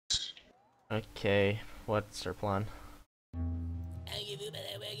Okay, what's our plan?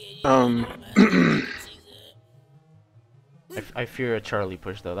 I fear a Charlie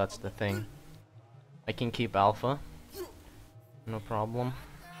push though, that's the thing. I can keep Alpha. No problem.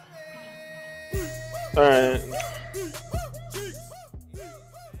 Alright. Here's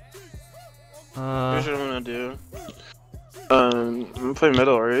what Uh, I'm gonna do. I'm gonna play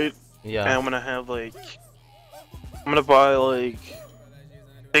middle, right? yeah. And I'm gonna have like, I'm gonna buy like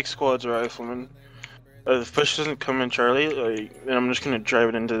 6 squads of riflemen. If push doesn't come in Charlie, like, then I'm just gonna drive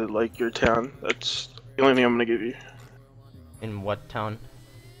it into like your town. That's the only thing I'm gonna give you. In what town?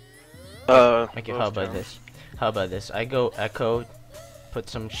 Okay, how Both about towns. this? How about this? I go Echo, put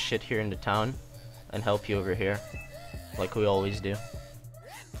some shit here in the town, and help you over here. Like we always do.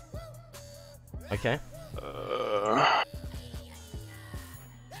 Okay?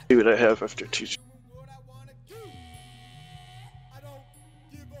 See what I have after 2.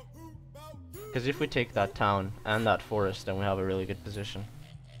 Because if we take that town and that forest, then we have a really good position.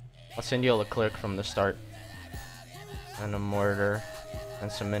 I'll send you a clerk from the start. And a mortar. And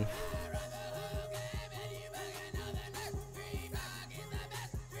some inf.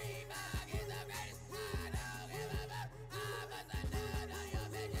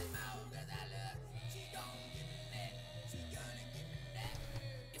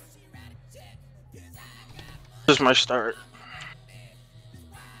 This is my start.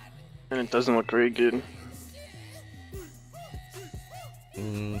 And it doesn't look very good.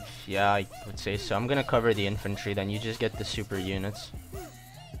 Yeah, I would say so. I'm gonna cover the infantry, then you just get the super units.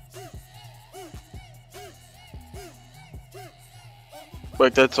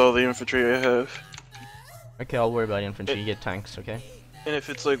 Like, that's all the infantry I have. Okay, I'll worry about infantry. You get tanks, okay? And if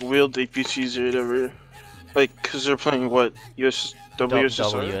it's like wheeled APCs or whatever, like, cause they're playing what? WSSR?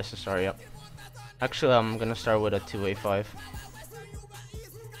 WSSR, yep. Actually, I'm gonna start with a 2A5.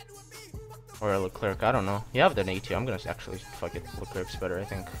 Or a Leclerc, I don't know. You have the A2, I'm gonna actually, fuck it, Leclerc's better, I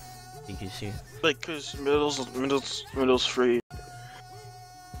think. DQC. Like, cause middle's free.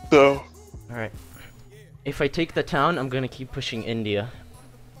 So. Alright. If I take the town, I'm gonna keep pushing India.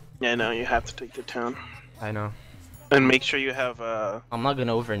 Yeah, no, you have to take the town. I know. And make sure you have, I'm not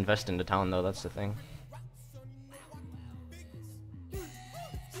gonna overinvest in the town though, that's the thing.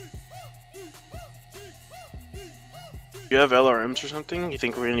 you have LRMs or something? You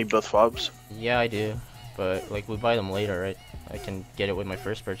think we're gonna need both fobs? Yeah, I do. But, like, we buy them later, right? I can get it with my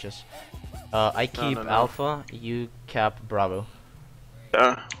first purchase. I keep no. Alpha, you cap Bravo.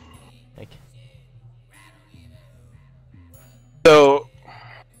 Yeah. Like, So,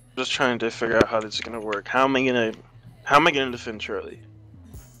 just trying to figure out how this is gonna work. How am I gonna defend Charlie?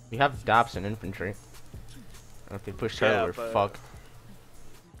 we have DAPS in infantry. And if they push Charlie, Yeah, we're but- fucked.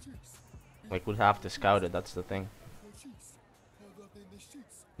 Like, we'd have to scout it, that's the thing.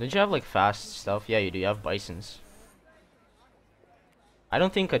 Don't you have, like, fast stuff? Yeah, you do. You have Bisons. I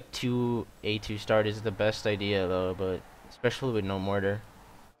don't think a 2A2 start is the best idea, though, but especially with no mortar.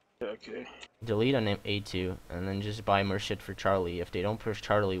 Okay. Delete an A2, and then just buy more shit for Charlie. If they don't push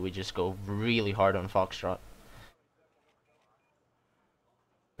Charlie, we just go really hard on Foxtrot.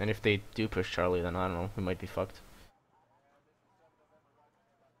 And if they do push Charlie, then I don't know, we might be fucked.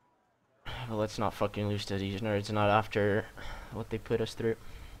 But let's not fucking lose to these nerds, not after what they put us through.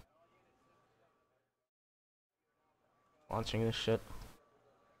 Launching this shit.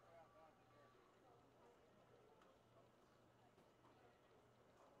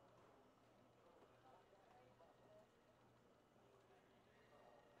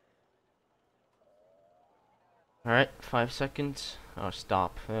 Alright, 5 seconds. Oh,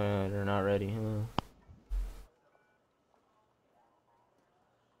 stop. They're not ready.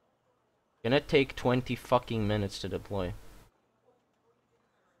 Gonna take 20 fucking minutes to deploy.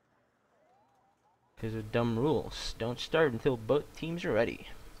 Because of dumb rules. Don't start until both teams are ready.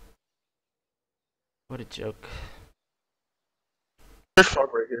 What a joke. There's fog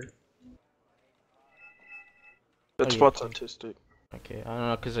right here. That Oh, yeah. spot's autistic. Okay, I don't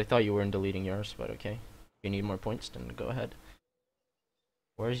know, because I thought you weren't deleting yours, but okay. If you need more points, then go ahead.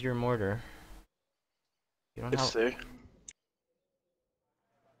 Where's your mortar? You don't It's have... there.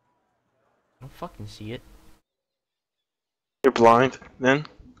 I don't fucking see it. You're blind, then?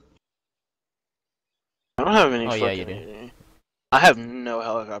 I don't have any Oh, fucking yeah, you do. AA. I have no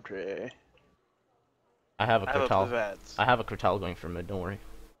helicopter AA. I have a I have a Cortal. Pavats. I have a Cortal going for mid, don't worry.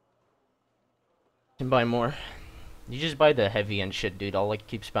 Can buy more. You just buy the heavy and shit, dude. I'll like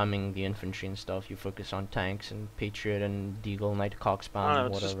keep spamming the infantry and stuff. You focus on tanks and Patriot and Deagle, Nightcock spam, I don't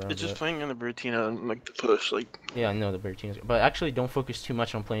know, whatever. it's just playing on the Bertina and like the push, like. Yeah, I know the Bertines, but actually don't focus too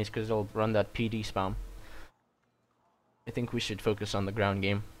much on planes because they'll run that PD spam. I think we should focus on the ground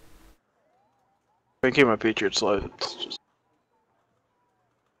game. I keep my Patriots alive. It's just...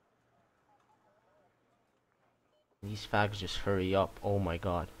 These fags just hurry up. Oh my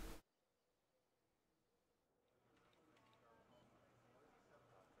god.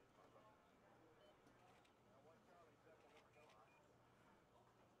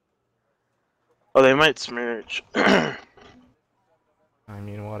 Oh, they might smirch. I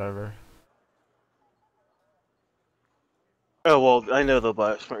mean, whatever. Oh well, I know they'll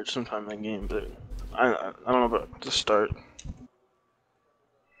buy a smirch sometime in the game, but I don't know about the start.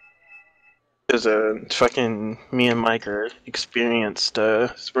 Because fucking me and Mike are experienced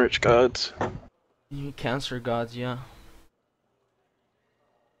smirch gods. You cancer gods, yeah.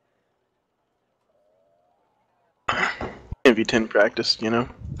 MV10 practice, you know.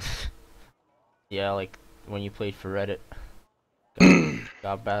 Yeah, like when you played for Reddit.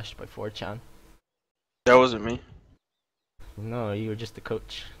 Got bashed by 4chan. That wasn't me. No, you were just the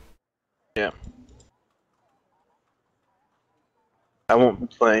coach. Yeah. I won't be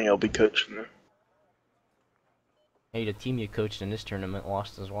playing, I'll be coaching them. Hey, the team you coached in this tournament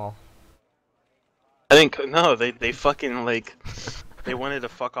lost as well. I think, no, they fucking, like, they wanted to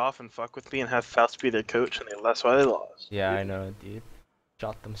fuck off and fuck with me and have Faust be their coach, and that's why they lost. Yeah, I know, dude.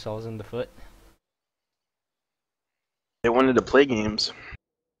 Shot themselves in the foot. They wanted to play games.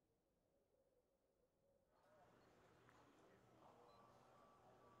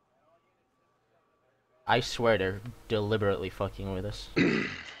 I swear they're deliberately fucking with us.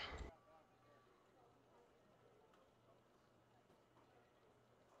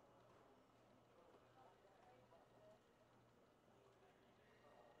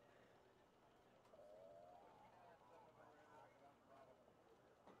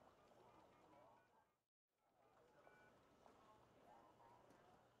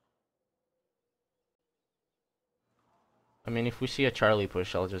 I mean, if we see a Charlie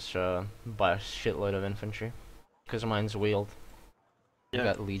push, I'll just buy a shitload of infantry. Because mine's wheeled. Yeah. You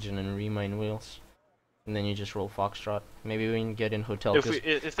got Legion and Remine wheels. And then you just roll Foxtrot. Maybe we can get in hotel. If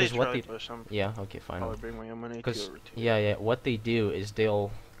they try to push, yeah, okay, fine. I'll bring my own money Because over to yeah, what they do is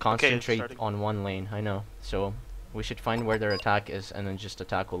they'll concentrate on one lane. I know. So we should find where their attack is and then just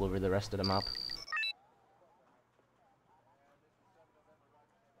attack all over the rest of the map.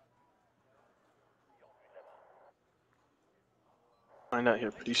 Find out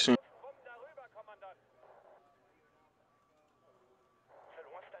here pretty soon.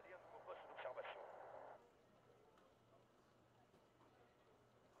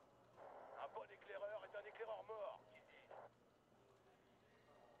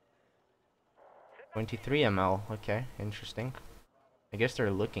 $23 ML. Okay, interesting. I guess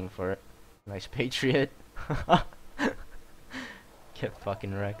they're looking for it. Nice Patriot. Get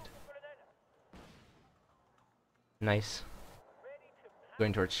fucking wrecked. Nice.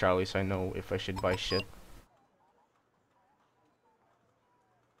 Going towards Charlie, so I know if I should buy shit.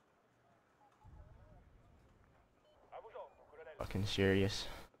 Fucking serious.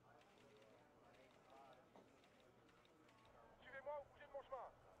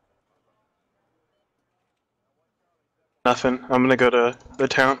 Nothing. I'm gonna go to the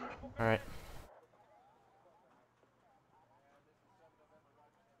town. Alright.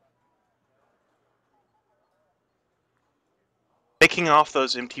 Taking off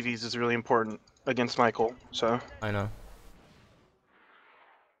those MTVs is really important against Michael, so. I know.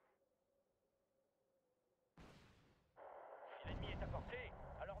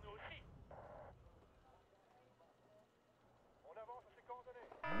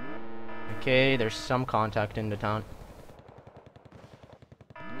 Okay, there's some contact in the town.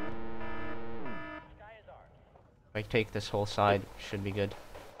 If I take this whole side, should be good.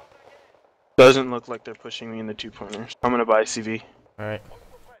 Doesn't look like they're pushing me in the 2-pointers. I'm gonna buy CV. Alright.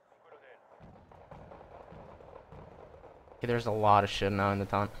 Okay, there's a lot of shit now in the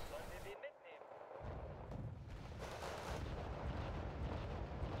town.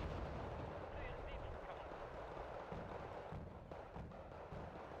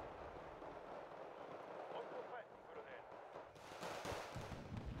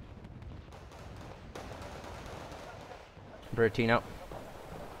 Bertino.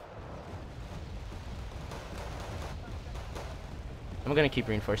 I'm gonna keep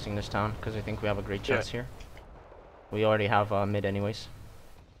reinforcing this town because I think we have a great chance here. We already have mid anyways.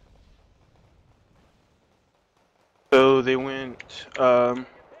 So they went, I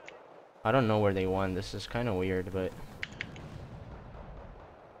don't know where they won. This is kind of weird, but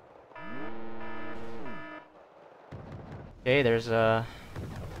okay, there's a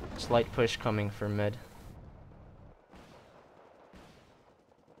slight push coming for mid.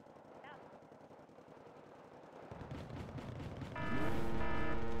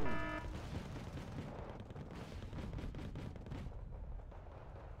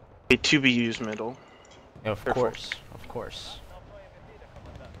 need 2 BUs middle. Yeah, of Careful. course, of course.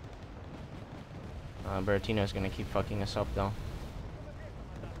 Bertino's gonna keep fucking us up though.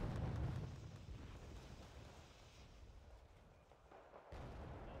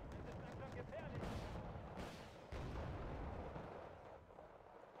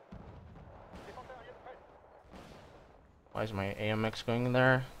 Why is my AMX going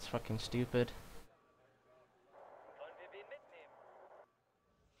there? It's fucking stupid.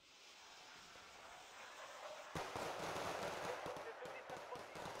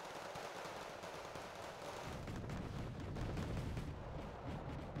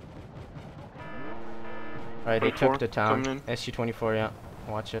 Alright, they took the town. SU-24, yeah.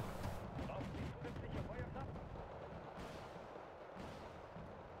 Watch it.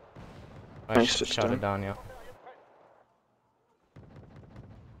 I Nice shot it down, yeah.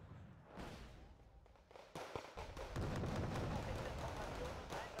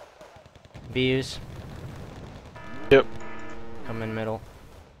 BUs. Yep. Come in middle.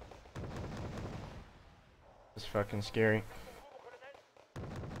 It's fucking scary.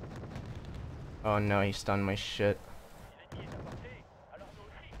 Oh no, he stunned my shit.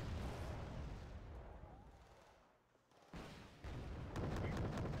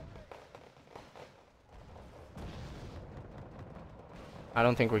 I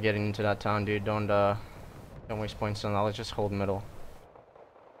don't think we're getting into that town, dude. Don't waste points on that. Let's just hold middle.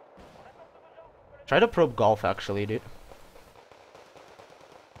 Try to probe golf, actually, dude.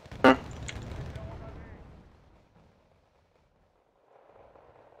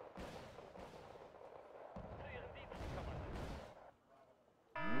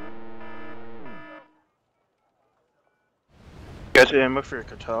 Got ammo for your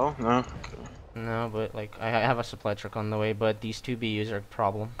cartel? No? Okay. No, but like I have a supply truck on the way, but these 2 BUs are a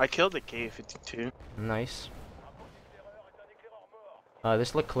problem. I killed the K-52. Nice.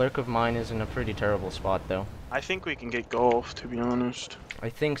 This Leclerc of mine is in a pretty terrible spot, though. I think we can get golf, to be honest. I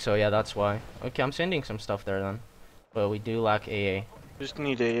think so, yeah, that's why. Okay, I'm sending some stuff there then. But we do lack AA. Just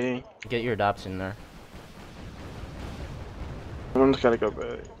need AA. Get your adapts in there. Someone's gotta go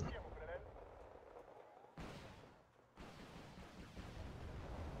back.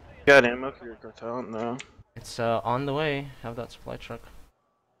 Got ammo for your cartel? No. It's on the way. Have that supply truck.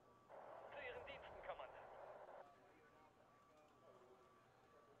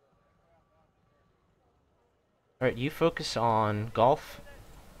 Alright, you focus on golf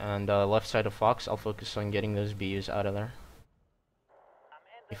and left side of Fox. I'll focus on getting those BUs out of there.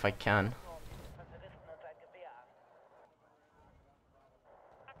 If I can.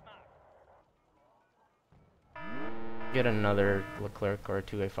 Get another Leclerc or a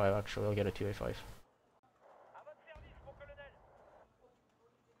 2A5 actually. I'll get a 2A5.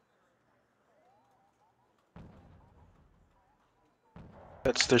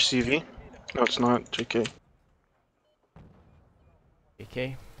 That's their CV? No, it's not. JK.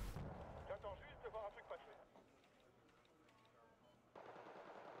 JK.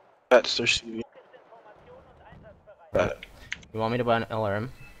 That's their CV. You want me to buy an LRM?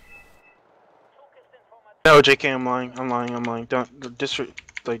 No, JK, I'm lying. I'm lying. I'm lying. Don't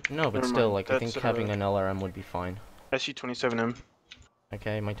like. No, but never still, mind. like I think having an LRM would be fine. SU-27M.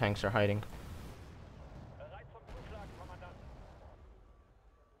 Okay, my tanks are hiding.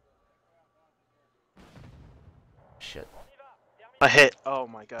 Shit. I hit. Oh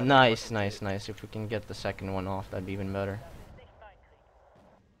my god. Nice, nice, nice. If we can get the second one off, that'd be even better.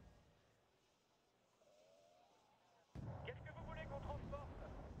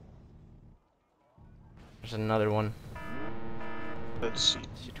 There's another one. Let's see.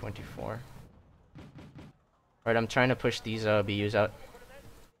 C-24. Alright, I'm trying to push these BUs out.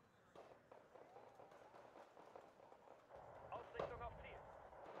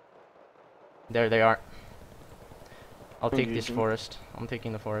 There they are. I'll take this forest. I'm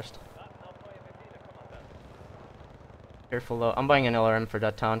taking the forest. Careful though. I'm buying an LRM for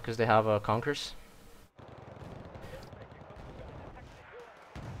that town because they have Conkers.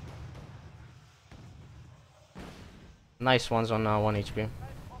 Nice ones on 1 HP.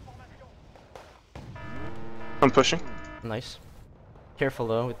 I'm pushing. Nice. Careful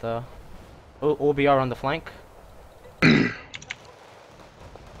though with the OBR on the flank.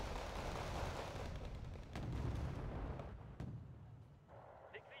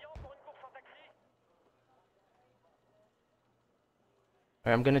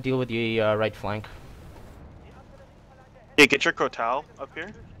 Alright, I'm gonna deal with the right flank. Yeah, get your Crotal up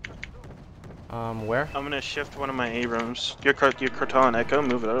here. Where? I'm gonna shift one of my Abrams. Your Crotal and Echo,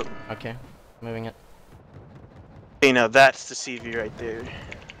 move it up. Okay, moving it. Hey, now that's the CV right there.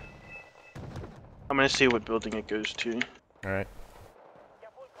 I'm gonna see what building it goes to. Alright.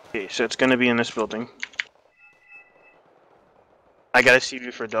 Okay, so it's gonna be in this building. I got a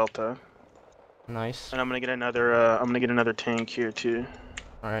CV for Delta. Nice. And I'm gonna get another tank here too.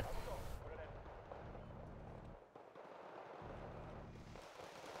 Alright.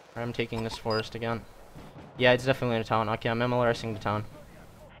 I'm taking this forest again. Yeah, it's definitely in a town. Okay, I'm MLRSing the town.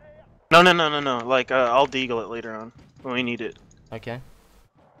 No. Like, I'll deagle it later on when we need it. Okay.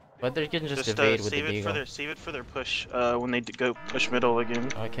 But they can just evade with the deagle. Save it for their push. When they go push middle again,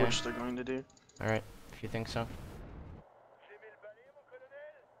 Okay. which they're going to do. Alright, if you think so.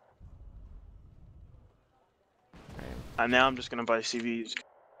 Now I'm just gonna buy CVs.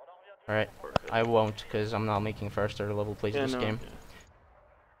 Alright. I won't, because I'm not making first or level plays this game. Yeah.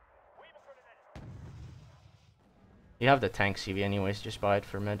 You have the tank CV anyways, just buy it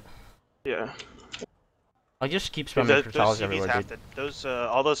for mid. Yeah. I'll just keep spamming Crotals everywhere, dude.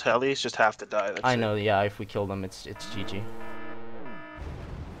 All those helis just have to die. I know, yeah, if we kill them, it's GG.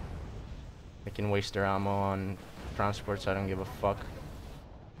 I can waste their ammo on transports, I don't give a fuck.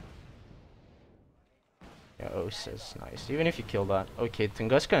 Yeah, Osa's nice. Even if you kill that. Okay,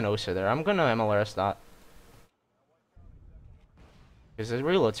 Tunguska and Osa there. I'm gonna MLRS that. Because it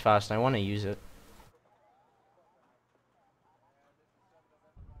reloads fast and I want to use it.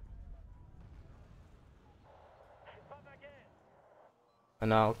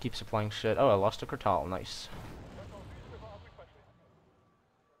 And I'll keep supplying shit. Oh, I lost a Cortal. Nice.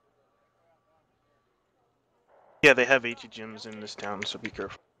 Yeah, they have 80 gyms in this town, so be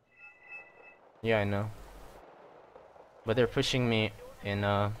careful. Yeah, I know. But they're pushing me in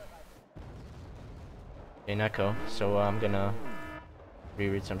Echo, so I'm gonna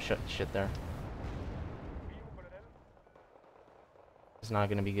reread some shit there. It's not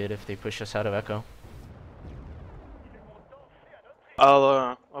gonna be good if they push us out of Echo.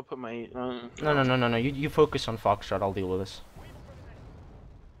 I'll put my No. You focus on Foxtrot. I'll deal with this.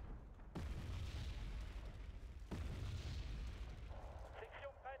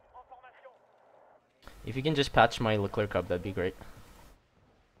 If you can just patch my Leclerc up, that'd be great.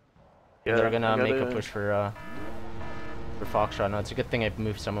 Yeah, they're gonna make a push for Foxtrot. No, it's a good thing I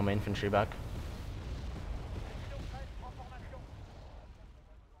moved some of my infantry back.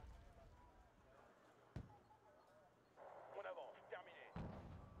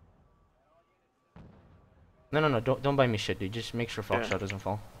 No, don't buy me shit, dude. Just make sure Foxtrot doesn't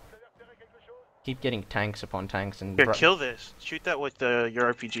fall. Keep getting tanks upon tanks and... Here, kill this. Shoot that with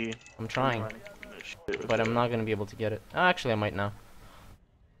your RPG. I'm trying. But I'm not gonna be able to get it. Oh, actually, I might now.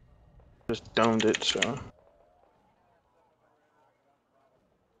 Just domed it, so...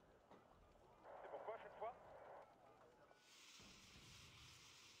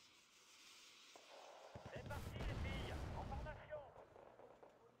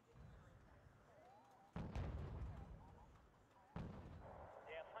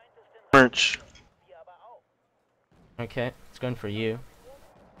 Merch. Okay, it's going for you.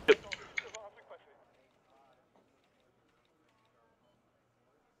 Yep.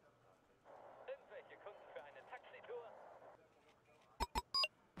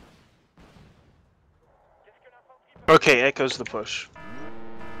 Okay, Echo's the push.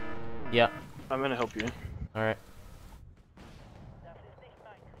 Yeah. I'm gonna help you. Alright.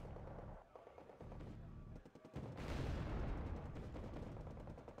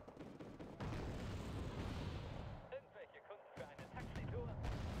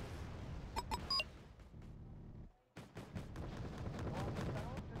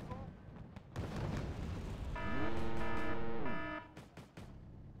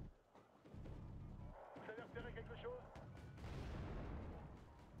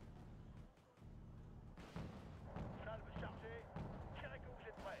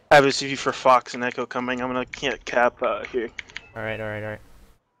 I have a CV for Fox and Echo coming. I'm gonna cap here. Alright.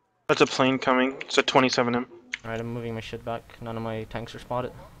 That's a plane coming. It's a 27M. Alright, I'm moving my shit back. None of my tanks are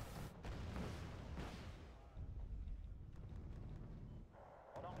spotted.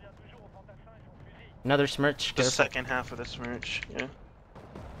 Another Smirch. The second half of the Smirch, yeah.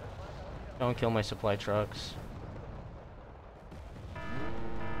 Don't kill my supply trucks.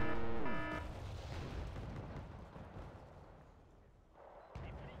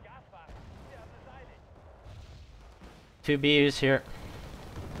 Two BUs here.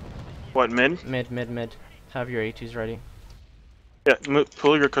 What, mid? Mid. Have your A2s ready. Yeah,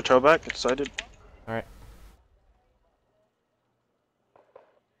 pull your control back. It's sighted. Alright.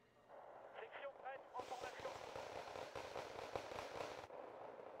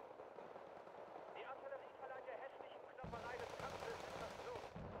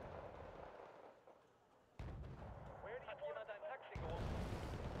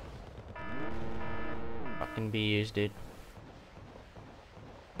 Fucking BUs, dude.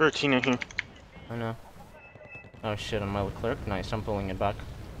 13 here. I know. Oh shit, on my Leclerc. Nice, I'm pulling it back.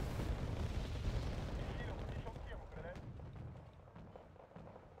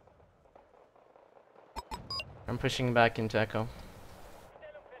 I'm pushing back into Echo.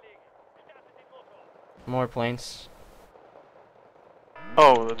 More planes.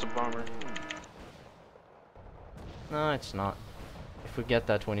 Oh, that's a bomber. No, it's not. If we get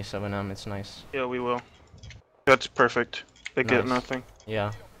that 27M, it's nice. Yeah, we will. That's perfect. They get Nice. nothing.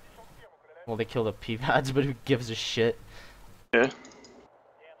 Yeah. Well, they kill the P-pads, but who gives a shit? Yeah.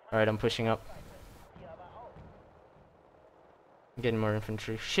 Alright, I'm pushing up. I'm getting more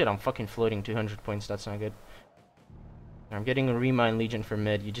infantry. Shit, I'm fucking floating 200 points. That's not good. I'm getting a Remine Legion for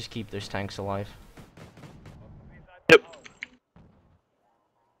mid. You just keep those tanks alive. Yep.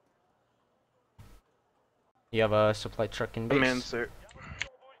 You have a supply truck in base? Command's there.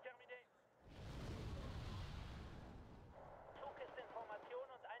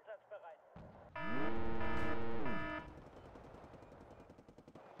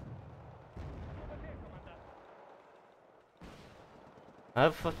 I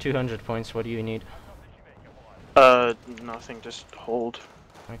have 200 points. What do you need? Nothing. Just hold.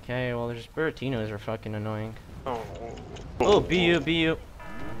 Okay, well, there's Buratinos are fucking annoying. Oh. Oh, BU.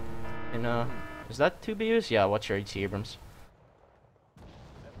 And, is that 2 BUs? Yeah, watch your HC Abrams.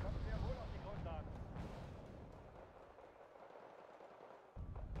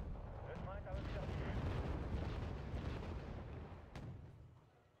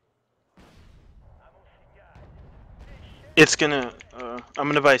 It's gonna, I'm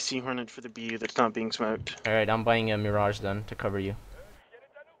gonna buy a Sea Hornet for the BU that's not being smoked. Alright, I'm buying a Mirage then to cover you.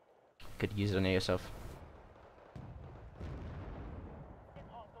 Could use an ASF.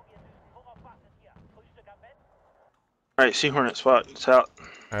 Alright, Sea Hornet spot. It's out.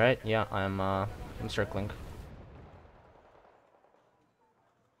 Alright, yeah, I'm circling.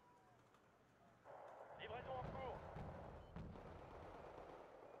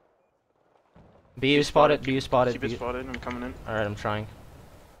 BU spotted, BU spotted. Keep it spotted. I'm coming in. Alright, I'm trying.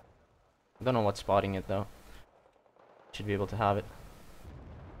 I don't know what's spotting it though. Should be able to have it.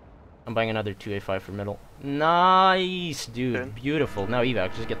 I'm buying another 2A5 for middle. Nice, dude. Good. Beautiful. Now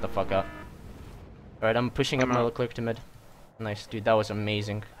evac, just get the fuck out. Alright, I'm pushing up my Leclerc to mid. Nice, dude. That was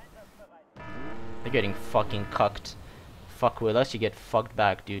amazing. They're getting fucking cucked. Fuck with us, you get fucked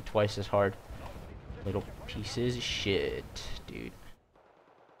back, dude. Twice as hard. Little pieces of shit, dude.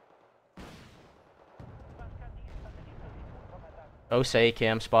 Osa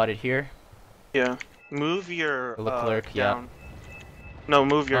AKM spotted here. Yeah. Move your Leclerc, down. No,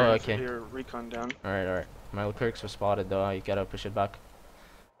 move your okay. your recon down. Alright. My Leclercs were spotted though. You gotta push it back.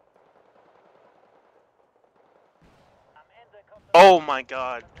 Oh my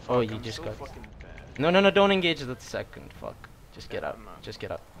god. Oh, Fuck, you I'm just so got. fucking bad. No, don't engage the second. Fuck. Just get Yeah, out. I'm not. Just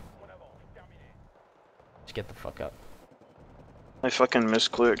get out. Just get the fuck out. I fucking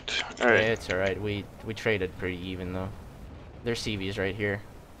misclicked. Alright. Yeah, it's alright. We traded pretty even though. Their CV's right here.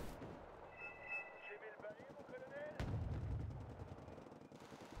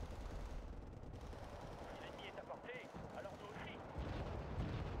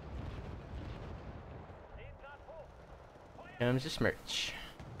 Comes the smirch.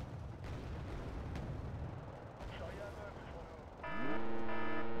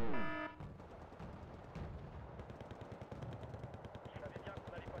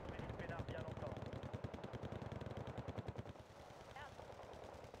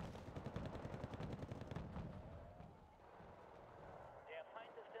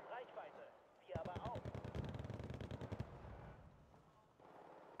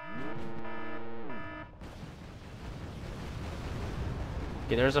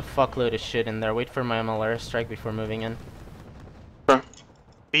 Okay, there's a fuckload of shit in there. Wait for my MLR strike before moving in.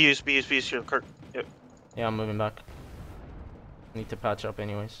 BU's here, Kirk. Yep. Yeah, I'm moving back. Need to patch up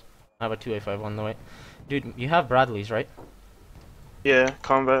anyways. I have a 2A5 on the way. Dude, you have Bradleys, right? Yeah,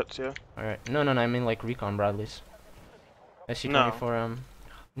 combats, yeah. Alright. No, I mean like recon Bradleys. SC-24,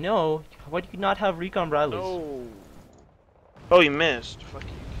 No, why do you not have recon Bradleys? No. Oh, you missed. Fuck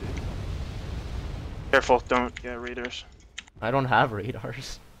you, kid. Careful, don't get raiders. I don't have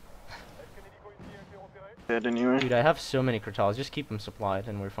radars. Dead anyway. Dude, I have so many Kurtals. Just keep them supplied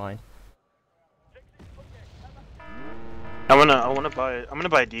and we're fine. I'm gonna buy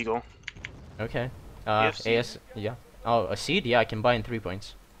a Deagle. Okay. AFC. AS, yeah. Oh, a seed? Yeah, I can buy in 3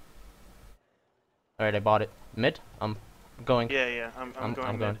 points. Alright, I bought it. Mid? I'm going. Yeah, I'm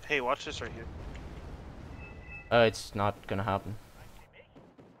going mid. Hey, watch this right here. It's not gonna happen.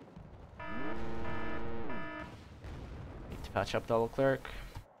 Need to patch up double clerk.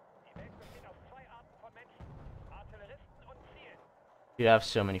 Dude, I have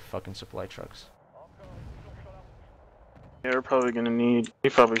so many fucking supply trucks. Yeah, we're probably gonna need. We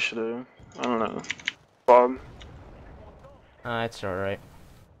probably should have. I don't know. Bob. It's alright.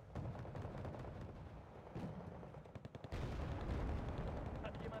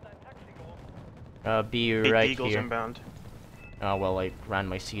 Be right Eagles here. inbound. Oh, well, I ran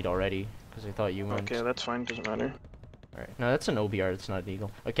my seed already, because I thought you weren't. Okay, that's fine. Doesn't matter. Alright, no, that's an OBR, it's not an Eagle.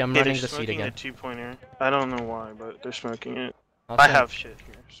 Okay, I'm Hey, running they're the seed smoking again. the 2-pointer. I don't know why, but they're smoking it. I'll I send, have shit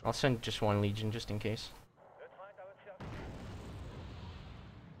here. So. I'll send just one Legion, just in case.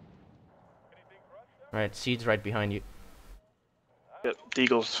 Alright, seed's right behind you. Yep, the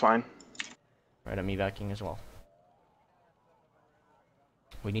Eagle's fine. Right, I'm evacuating as well.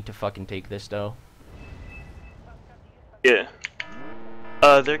 We need to fucking take this, though. Yeah.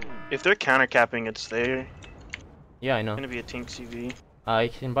 If they're counter capping, it's there. Yeah, I know. It's gonna be a tank CV. I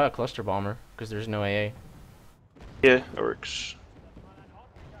can buy a cluster bomber, because there's no AA. Yeah, that works.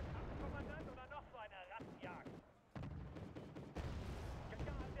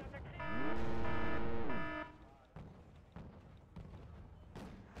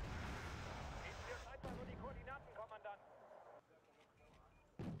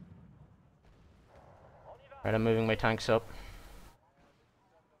 Right, I'm moving my tanks up.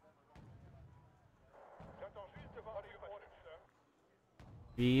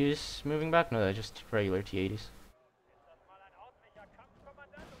 VU's moving back? No, they're just regular T-80s.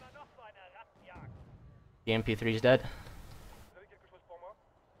 The MP3's dead.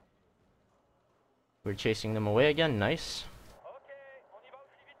 We're chasing them away again, nice.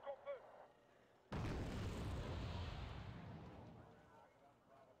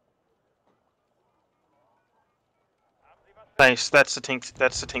 Nice, that's the tank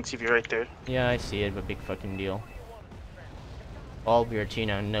CV right there. Yeah, I see it, but big fucking deal. All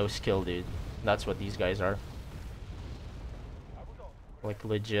Bertina, no skill, dude. That's what these guys are. Like,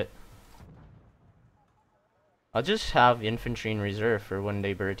 legit. I'll just have infantry in reserve for when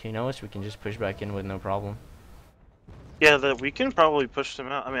they Bertino us. We can just push back in with no problem. Yeah, we can probably push them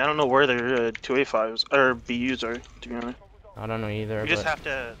out. I mean, I don't know where their 2A5s or BUs are, to be honest. I don't know either, We but... just have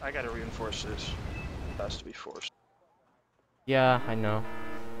to. I gotta reinforce this. It has to be forced. Yeah, I know.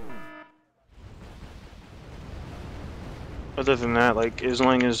 Other than that, like, as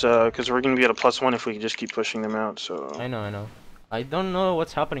long as, because we're gonna be at a +1 if we just keep pushing them out, so... I know. I don't know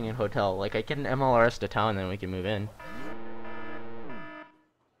what's happening in hotel. Like, I can MLRS to town, then we can move in.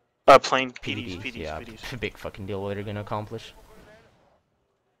 Plane, PDs, yeah, PDs. big fucking deal what they're gonna accomplish.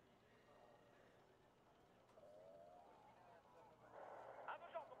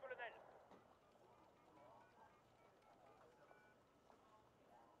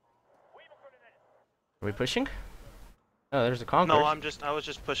 Are we pushing? Oh, there's a Conquer. No, I was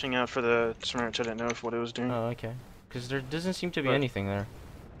just pushing out for the Smirch. I didn't know what it was doing. Oh, okay. Because there doesn't seem to be anything there.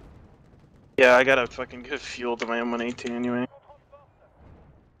 Yeah, I got a fucking good fuel to my M118 anyway.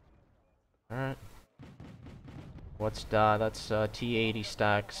 Alright. What's that? That's T80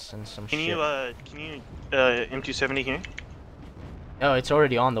 stacks and some shit. Can you M270 here? Oh, it's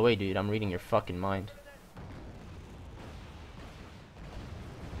already on the way, dude. I'm reading your fucking mind.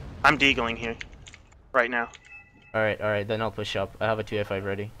 I'm deagling here. Right now. Alright, then I'll push up. I have a 2A5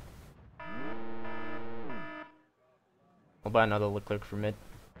 ready. I'll buy another Leclerc for mid.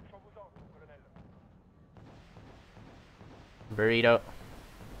 Burrito.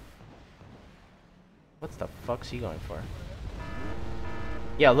 What the fuck's he going for?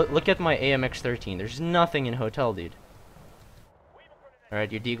 Yeah, look at my AMX-13. There's nothing in hotel, dude.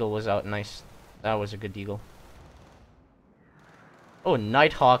 Alright, your deagle was out. Nice. That was a good deagle. Oh,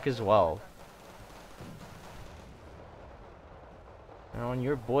 Nighthawk as well. And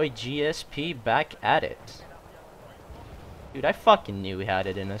your boy GSP back at it. Dude, I fucking knew we had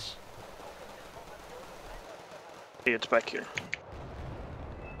it in us. Hey, it's back here.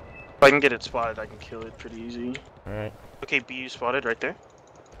 If I can get it spotted, I can kill it pretty easy. Alright. Okay, BU spotted right there.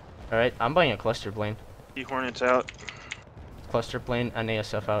 Alright, I'm buying a cluster plane. B Hornets out. Cluster plane and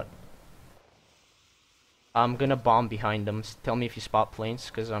ASF out. I'm gonna bomb behind them. Tell me if you spot planes,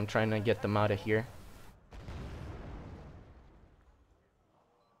 because I'm trying to get them out of here.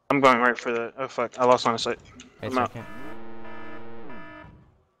 I'm going right for the... Oh fuck, I lost line of sight. It's I'm out. okay.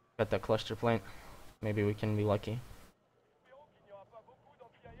 Got that cluster plane. Maybe we can be lucky.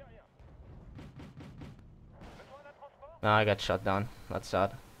 Nah, I got shot down. That's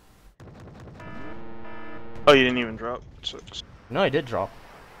sad. Oh, you didn't even drop. Sucks. No, I did drop.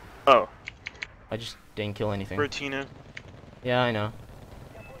 Oh. I just didn't kill anything. Bertina. Yeah, I know.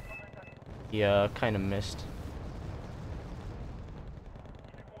 Yeah, kind of missed.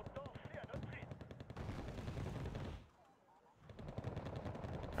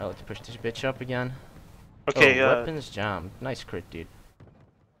 Alright, let's push this bitch up again. Okay, oh, weapons jammed. Nice crit, dude.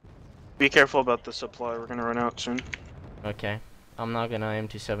 be careful about the supply. We're gonna run out soon. Okay. I'm not gonna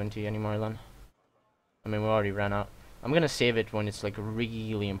M270 anymore then. I mean, we already ran out. I'm gonna save it when it's like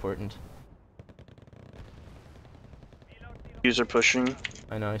really important. User pushing.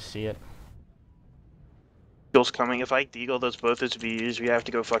 I know, I see it. Eagle's coming. If I deagle those both as VUs, we have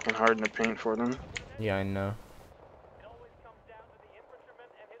to go fucking hard in the paint for them. Yeah, I know.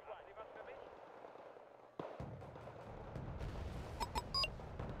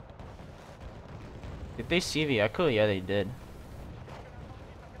 Did they see the echo? Yeah, they did.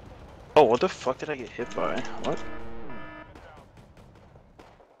 Oh, what the fuck did I get hit by? What?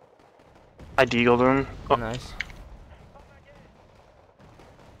 I deagled him. Oh, Nice.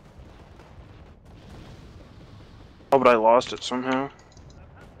 oh, but I lost it somehow.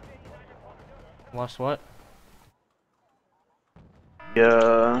 Lost what?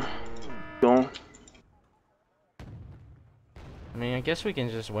 Yeah. Go. I mean, I guess we can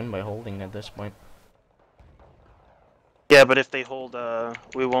just win by holding at this point. Yeah, but if they hold,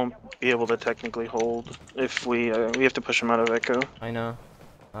 we won't be able to technically hold if we have to push them out of Echo. I know.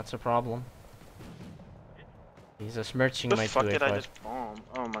 That's a problem. He's smirching The my fuck 2A5. did I just bomb?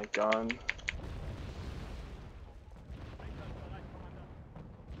 Oh my god.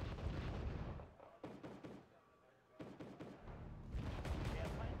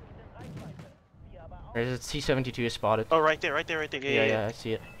 There's a C-72 is spotted. Oh, right there, right there, right there. Yeah, Yeah, I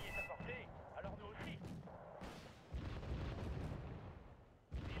see it.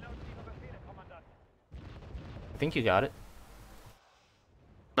 I think you got it.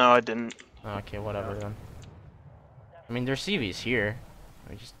 No, I didn't. Oh, okay, whatever then. I mean, their CV's here.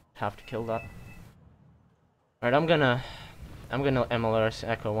 We just have to kill that. Alright, I'm gonna MLRS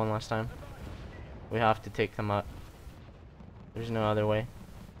Echo one last time. We have to take them out. There's no other way.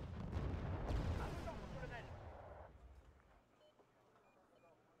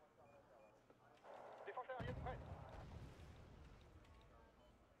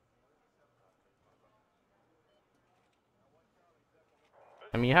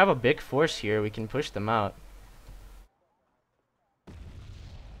 I mean, you have a big force here. We can push them out.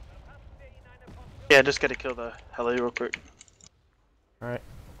 Yeah, just gotta kill the heli real quick. Alright.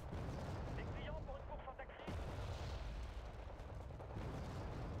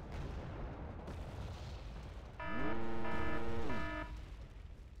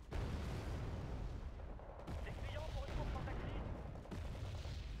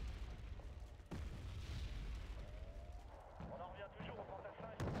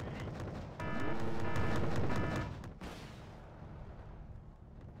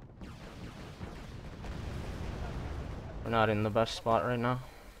 We're not in the best spot right now.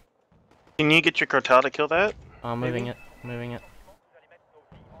 Can you get your cartel to kill that? Moving it, moving it.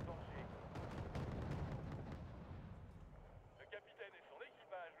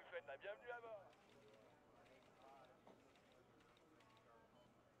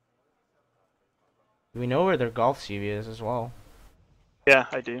 We know where their golf CV is as well. Yeah,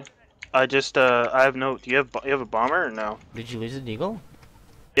 I do. I just I have no. Do you have a bomber or no? Did you lose the Deagle?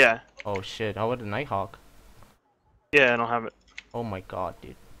 Yeah. Oh shit, how about a Nighthawk? Yeah, I don't have it. Oh my god,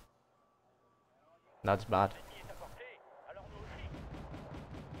 dude. That's bad.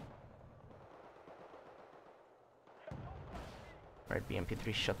 Alright,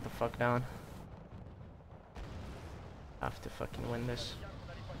 BMP3, shut the fuck down. Have to fucking win this.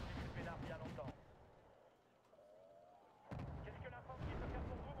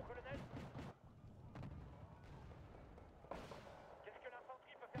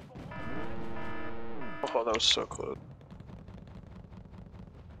 Oh, that was so close.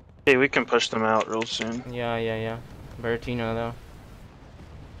 Hey, we can push them out real soon. Yeah. Bertino though.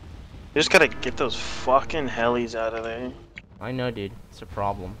 You just gotta get those fucking helis out of there. I know, dude. It's a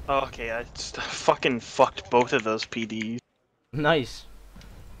problem. Oh, okay, I just fucking fucked both of those PDs. Nice.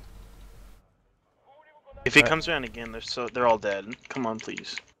 If he comes around again, they're all dead. Come on,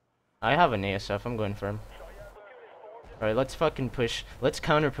 please. I have an ASF. I'm going for him. Alright, let's fucking push. Let's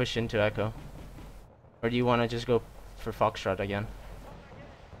counter push into Echo. Or do you want to just go for Foxtrot again?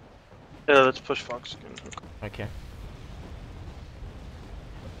 Yeah, let's push Fox again. Okay.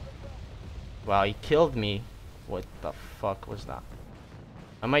 Wow, he killed me. What the fuck was that?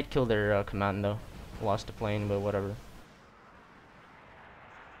 I might kill their commando. Lost the plane, but whatever.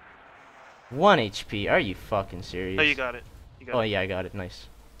 1 HP. Are you fucking serious? Oh, you got it. Oh yeah, I got it. Nice.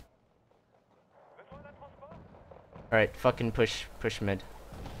 Alright, fucking push mid.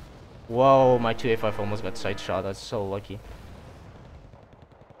 Whoa, my 2A5 almost got sight shot. That's so lucky.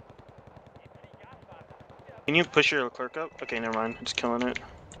 Can you push your clerk up? Okay, never mind. It's killing it.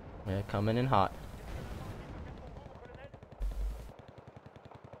 Yeah, coming in hot.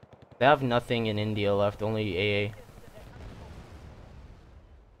 They have nothing in India left, only AA.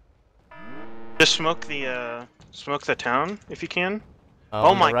 Just smoke the town if you can. Oh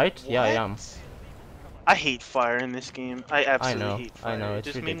On the my, right? Yeah, I what? am. I hate fire in this game. I absolutely hate I fire. know, It it's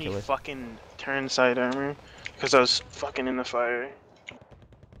just made me ridiculous. fucking turn side armor because I was fucking in the fire.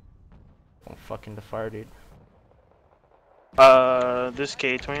 Oh, fucking the fire, dude. This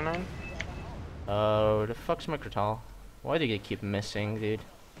K29. Oh, the fuck's my Kratal? Why do you keep missing, dude?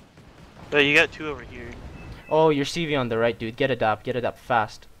 You got two over here. Oh, your CV on the right, dude. Get it up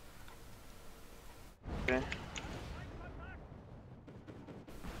fast. Okay.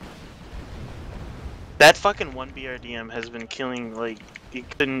 That fucking one BRDM has been killing, like, you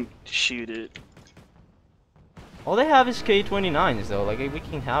couldn't shoot it. All they have is K29s though, like we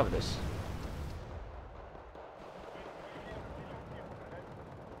can have this.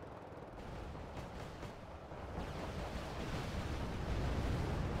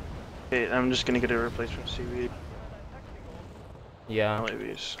 Okay, I'm just gonna get a replacement CV. Yeah,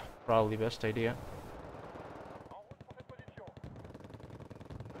 LAVs. probably best idea.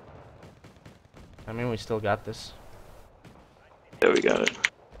 I mean, we still got this. Yeah, we got it.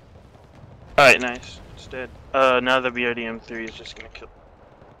 Alright, nice. It's dead. Now the BRDM3 is just gonna kill.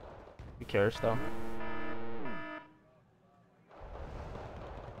 Who cares though?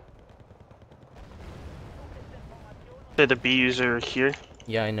 The B user here.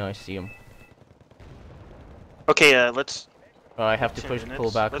 Yeah, I know, I see him. Okay, let's. Oh, I have to 10 pull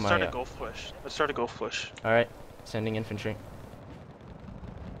minutes. back Let's my. start a golf push. Let's start a golf push. Alright, sending infantry.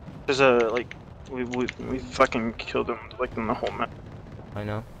 There's like, we fucking killed him, like, in the whole map. I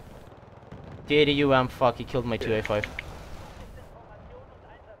know. The fuck, he killed my 2A5.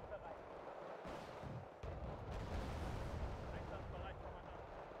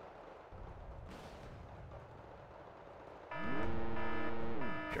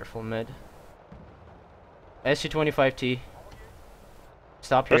 Careful mid. SU-25T.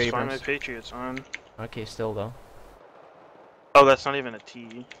 Stop your That's fine, Abrams. my Patriot's on. Okay, still though. Oh, that's not even a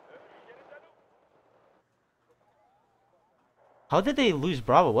T. How did they lose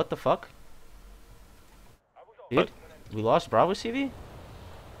Bravo? What the fuck? Dude, What? we lost Bravo CV?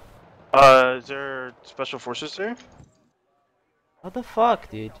 Is there special forces there? What the fuck,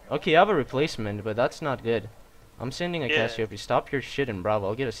 dude? Okay, I have a replacement, but that's not good. I'm sending a Yeah. Cassiope. Stop your shit in Bravo.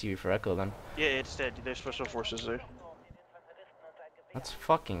 I'll get a CV for Echo then. Yeah, it's dead. There's special forces there. That's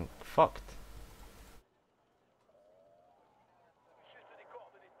fucking fucked.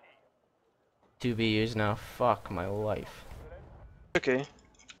 Two BUs now. Fuck my life. Okay.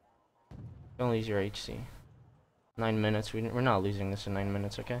 Don't lose your HC. 9 minutes. We're not losing this in 9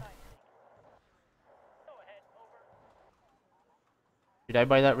 minutes, okay? Did I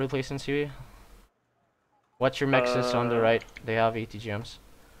buy that replacement CV? What's your Mexus on the right? They have ATGMs.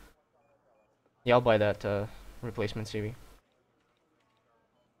 Yeah, I'll buy that replacement CV.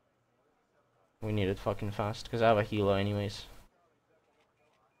 We need it fucking fast, because I have a Hilo anyways.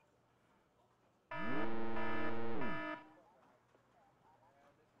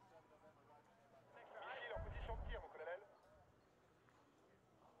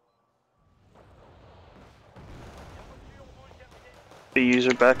 The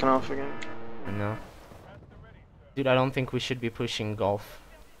user backing off again. I know. Dude, I don't think we should be pushing Golf.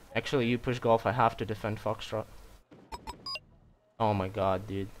 Actually, you push Golf, I have to defend Foxtrot. Oh my god,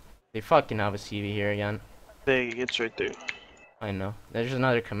 dude. They fucking have a CV here again. It's right there. I know. There's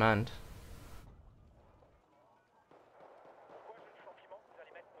another command.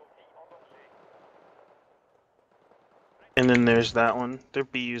 And then there's that one. Their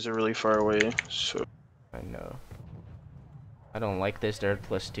BUs are really far away, so. I know. I don't like this, they're at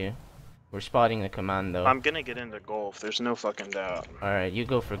 +2. We're spotting the command though. I'm gonna get into golf, there's no fucking doubt. Alright, you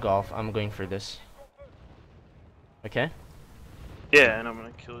go for Golf, I'm going for this. Okay? Yeah, and I'm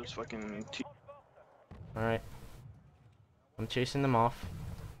gonna kill this fucking T. Alright. I'm chasing them off.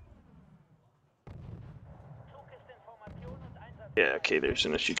 Yeah, okay, there's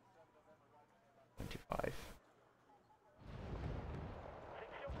an issue. 25.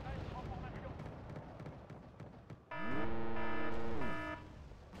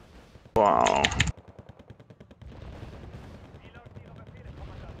 Wow.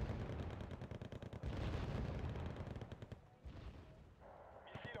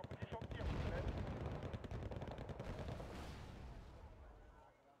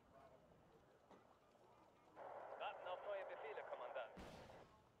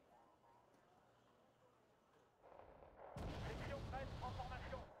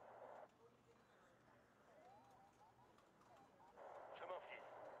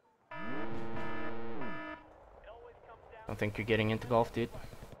 don't think you're getting into golf, dude.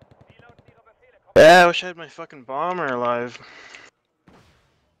 Yeah, I wish I had my fucking bomber alive.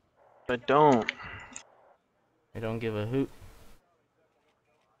 I don't. I don't give a hoot.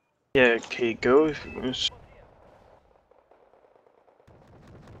 Yeah, okay, go if you want.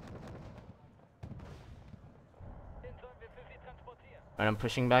 Alright, I'm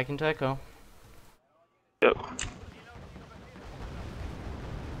pushing back into Echo. Yep.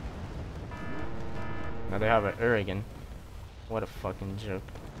 Now they have an Urigan. What a fucking joke.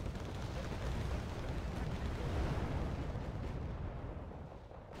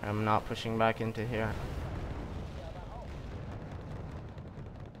 I'm not pushing back into here.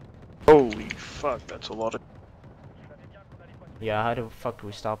 Holy fuck, that's a lot of. Yeah, how the fuck do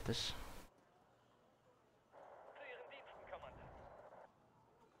we stop this?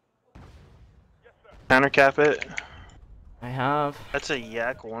 Counter cap it. I have. That's a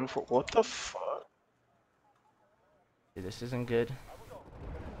yak 1 for. What the fuck? Dude, this isn't good.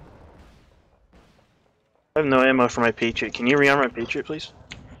 I have no ammo for my Patriot. Can you rearm my Patriot, please?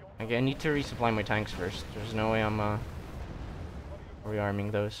 Okay, I need to resupply my tanks first. There's no way I'm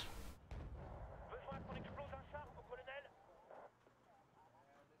rearming those.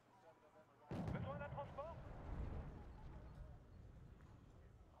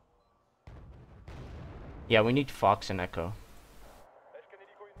 Yeah, we need Fox and Echo.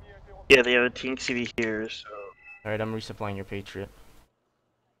 Yeah, they have a Tink CV here, so. Alright, I'm resupplying your Patriot.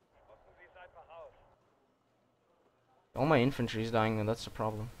 All my infantry's dying, and that's the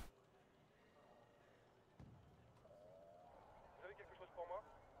problem.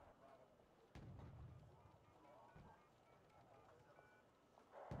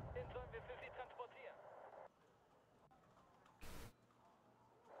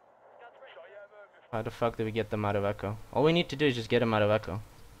 How the fuck did we get them out of Echo? All we need to do is just get them out of Echo.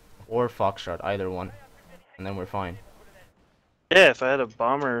 Or Foxtrot, either one. And then we're fine. Yeah, if I had a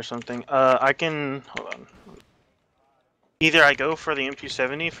bomber or something. I can. Hold on. Either I go for the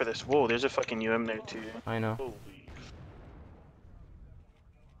M270 for this. Whoa, there's a fucking UM there too. I know. Holy.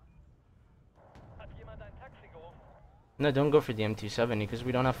 No, don't go for the M270 because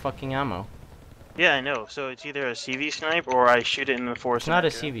we don't have fucking ammo. Yeah, I know. So it's either a CV snipe or I shoot it in the forest. It's not a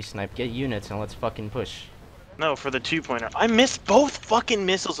CV snipe. Get units and let's fucking push. No, for the 2-pointer. I missed both fucking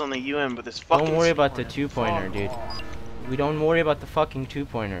missiles on the UM, but this fucking. Don't worry about the 2-pointer, dude. We don't worry about the fucking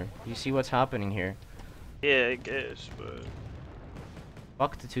 2-pointer. You see what's happening here? Yeah, I guess, but.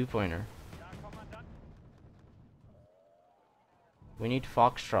 Fuck the 2-pointer. We need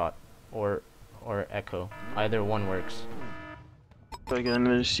Foxtrot or Echo. Either one works. So I got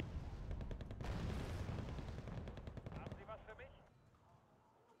another C.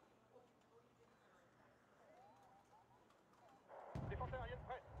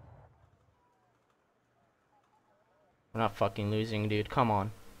 We're not fucking losing, dude. Come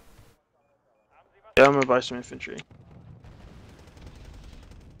on. Yeah, I'm gonna buy some infantry.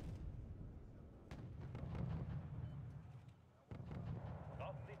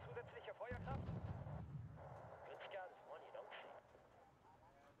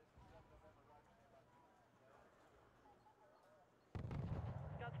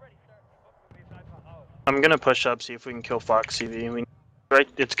 I'm gonna push up, see if we can kill Fox CV. I mean, right?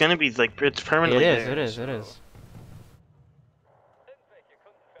 It's gonna be like it's permanently there. It is.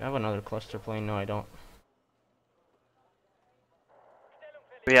 I have another cluster plane. No, I don't.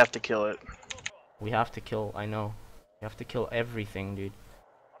 We have to kill it. We have to kill. I know. We have to kill everything, dude.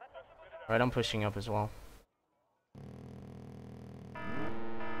 Alright, I'm pushing up as well.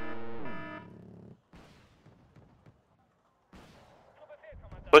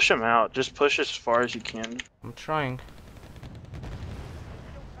 Push him out. Just push as far as you can. I'm trying.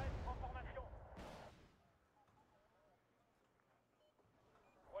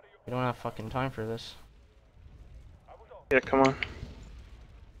 We don't have fucking time for this. Yeah, come on.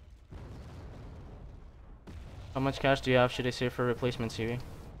 How much cash do you have, should I say, for replacement CV?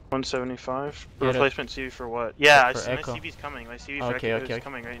 175. Get it. Replacement CV for what? Yeah, For my Echo. CV's coming. My CV for Okay, Echo is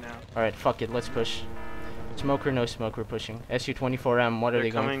coming right now. Alright, fuck it, let's push. Smoke or no smoke, we're pushing. SU-24M, what are They're they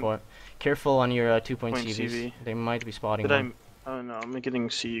going coming. for? Careful on your 2-point Point CVs. CV. They might be spotting Did them. I? Oh no, I'm getting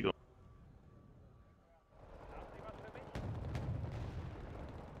Seagull.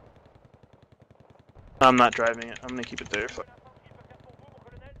 I'm not driving it. I'm gonna keep it there. Fuck.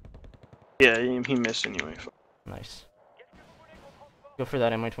 Yeah, he missed anyway. Fuck. Nice. Go for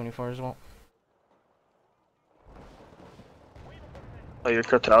that MI-24 as well. Oh, your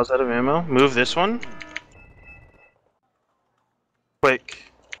cartel's out of ammo? Move this one.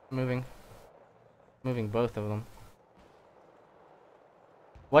 Quick. Moving. Moving both of them.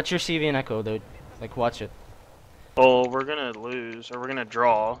 Watch your CV and Echo, though. Like, watch it. Oh, we're gonna lose, or we're gonna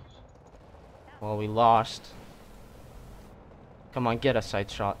draw. Well, we lost. Come on, get a side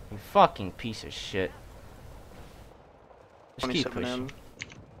shot. You fucking piece of shit. Just keep 27 pushing. M.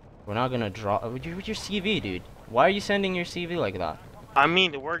 We're not gonna draw. With your CV, dude. Why are you sending your CV like that? I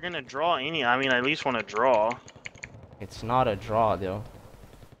mean, we're gonna draw any. I mean, I at least want to draw. It's not a draw, though.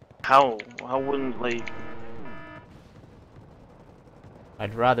 How? How wouldn't like?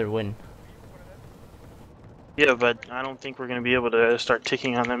 I'd rather win. Yeah, but I don't think we're gonna be able to start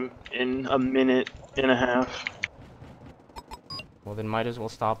ticking on them in a minute and a half. Well, then might as well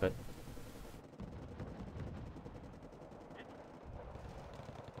stop it.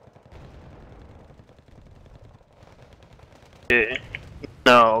 Yeah.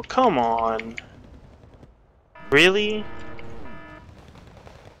 No, come on. Really?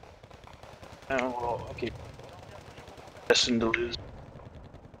 Oh, well, okay. Destined to lose.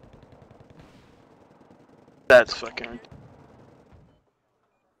 That's fucking.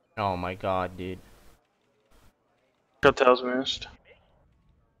 Oh my god, dude. Cartel's missed.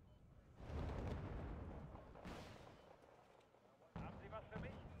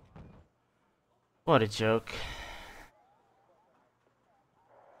 What a joke.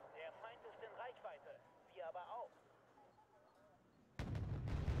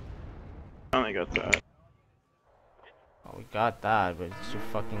 I only got that. Oh, we got that, but it's too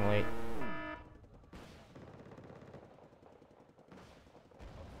fucking late.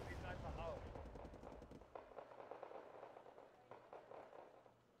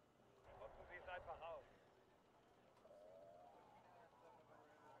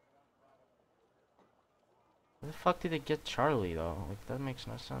 Where the fuck did they get Charlie, though? Like, that makes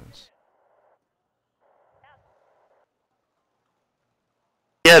no sense.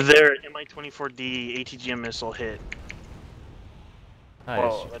 Yeah, their Mi-24D ATGM missile hit. That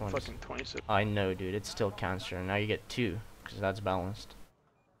is Whoa, your that 20. fucking 26. I know, dude. It's still cancer. Now you get 2, because that's balanced.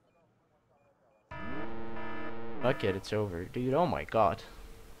 Fuck it, it's over. Dude, oh my god.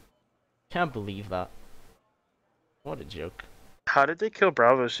 Can't believe that. What a joke. How did they kill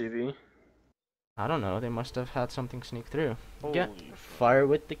Bravo CV? I don't know. They must have had something sneak through. Get Holy fire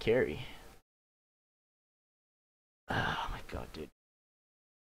with the carry. Oh my god, dude.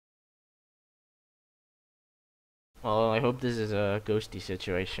 Well, I hope this is a ghosty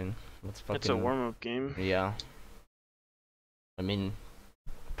situation. Let's fucking. It's a warm-up game. Yeah. I mean,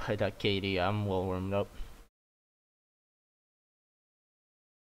 by that KD, I'm well warmed up.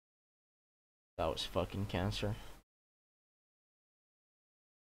 That was fucking cancer.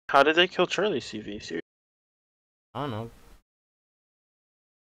 How did they kill Charlie CV? Seriously? I don't know.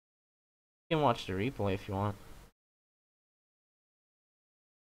 You can watch the replay if you want.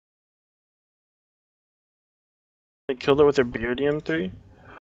 They killed her with their Beardium 3?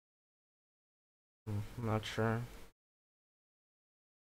 I'm not sure.